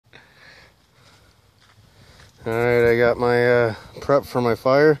Alright, I got my prep for my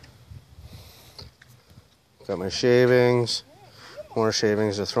fire. Got my shavings. More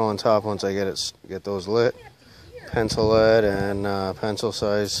shavings to throw on top once I get those lit. Pencil lead and pencil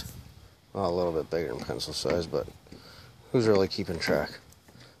size. Well, a little bit bigger than pencil size, but who's really keeping track?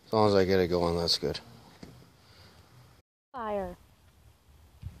 As long as I get it going, that's good. Fire.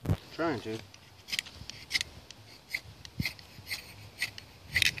 Trying to.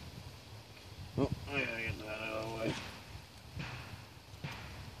 Oh, I gotta get that out of the way.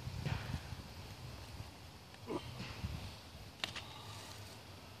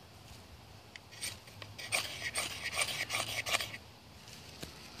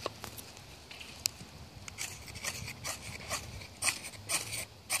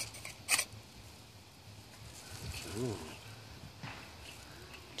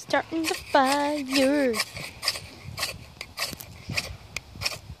 Starting the fire.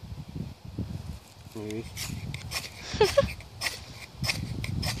 Maybe.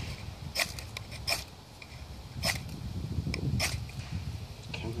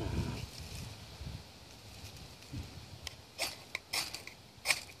 Come on.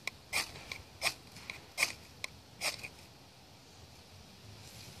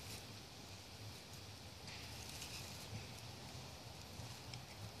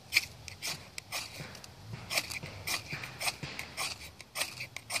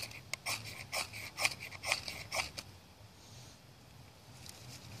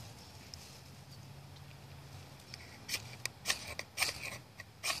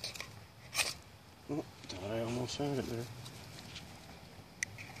 Oh, thought I almost had it there.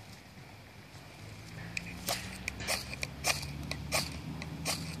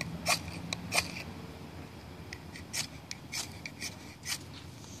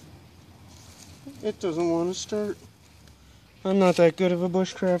 It doesn't want to start. I'm not that good of a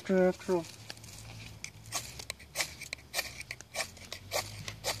bushcrafter after all.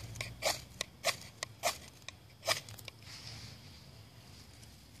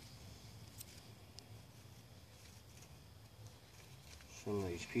 Some of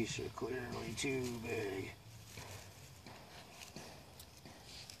these pieces are clearly too big.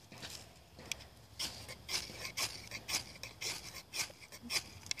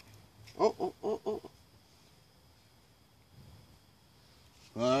 Oh, oh, oh, oh.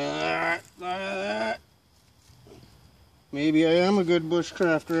 Look at that. Maybe I am a good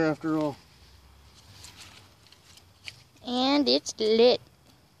bushcrafter after all. And it's lit.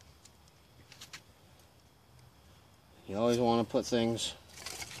 You always want to put things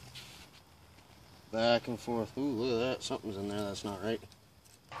back and forth. Ooh, look at that. Something's in there that's not right.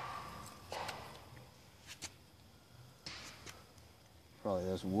 Probably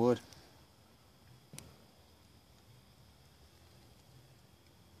this wood.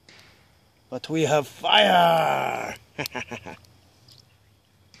 But we have fire!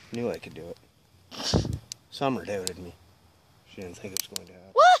 Knew I could do it. Summer doubted me. She didn't think it was going to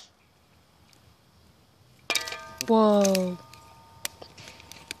happen. What? Whoa.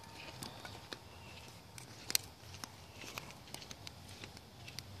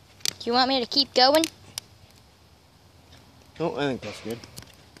 Do you want me to keep going? No, I think that's good.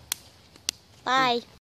 Bye.